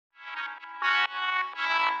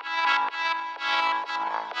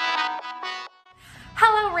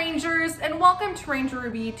Rangers, and welcome to Ranger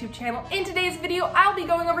Ruby YouTube channel. In today's video, I'll be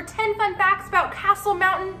going over 10 fun facts about Castle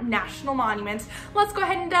Mountain National Monument. Let's go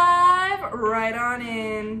ahead and dive right on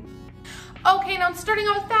in. Okay, now starting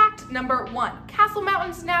off with fact number 1. Castle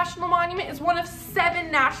Mountain's National Monument is one of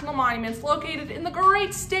 7 national monuments located in the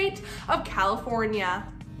great state of California.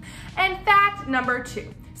 And fact number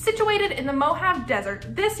 2. Situated in the Mojave Desert,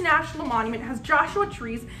 this national monument has Joshua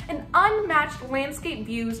trees and unmatched landscape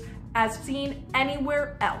views as seen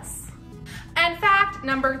anywhere else. And fact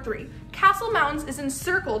number 3. Castle Mountains is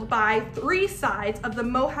encircled by 3 sides of the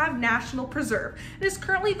Mojave National Preserve. It is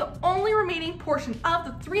currently the only remaining portion of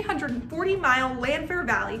the 340-mile Landfair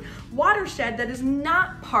Valley watershed that is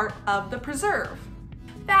not part of the preserve.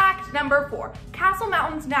 Fact number 4. Castle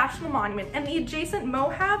Mountain's National Monument and the adjacent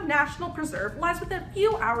Mojave National Preserve lies within a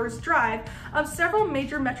few hours' drive of several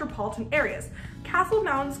major metropolitan areas. Castle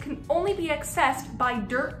Mountains can only be accessed by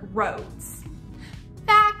dirt roads.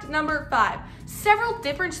 Fact number 5. Several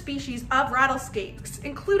different species of rattlesnakes,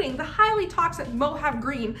 including the highly toxic Mojave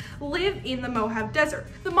Green, live in the Mojave Desert.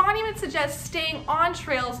 The monument suggests staying on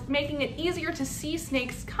trails, making it easier to see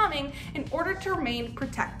snakes coming in order to remain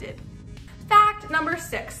protected. Fact number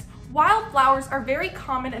 6. Wildflowers are very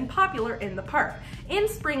common and popular in the park. In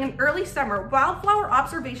spring and early summer, wildflower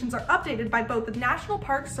observations are updated by both the National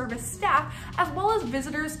Park Service staff as well as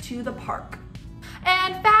visitors to the park.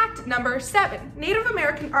 And fact number 7. Native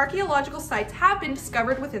American archaeological sites have been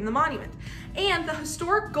discovered within the monument, and the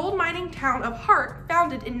historic gold mining town of Hart,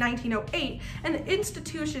 founded in 1908, and the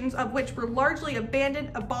institutions of which were largely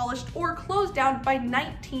abandoned, abolished, or closed down by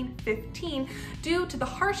 1915 due to the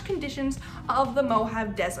harsh conditions of the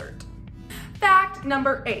Mojave Desert. Fact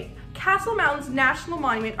number 8. Castle Mountain's National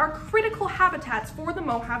Monument are critical habitats for the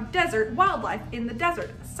Mojave Desert wildlife in the desert,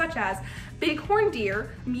 such as bighorn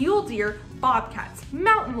deer, mule deer, bobcats,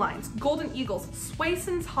 mountain lions, golden eagles,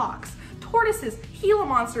 Swainson's hawks, tortoises, Gila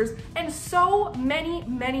monsters, and so many,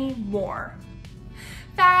 many more.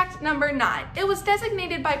 Fact number 9. It was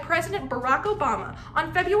designated by President Barack Obama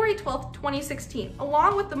on February 12, 2016,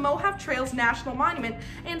 along with the Mojave Trails National Monument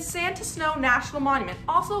and Santa Snow National Monument,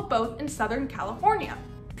 also both in Southern California.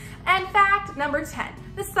 And fact number 10.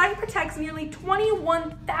 The site protects nearly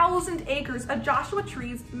 21,000 acres of Joshua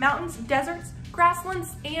trees, mountains, deserts,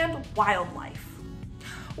 grasslands, and wildlife.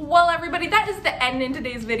 Well, everybody, that is the end in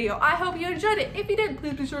today's video. I hope you enjoyed it. If you did,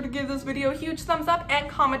 please be sure to give this video a huge thumbs up and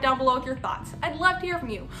comment down below with your thoughts. I'd love to hear from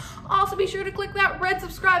you. Also, be sure to click that red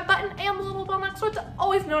subscribe button and the little bell next to it to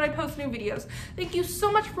always know when I post new videos. Thank you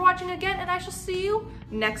so much for watching again, and I shall see you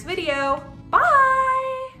next video.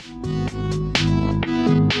 Bye!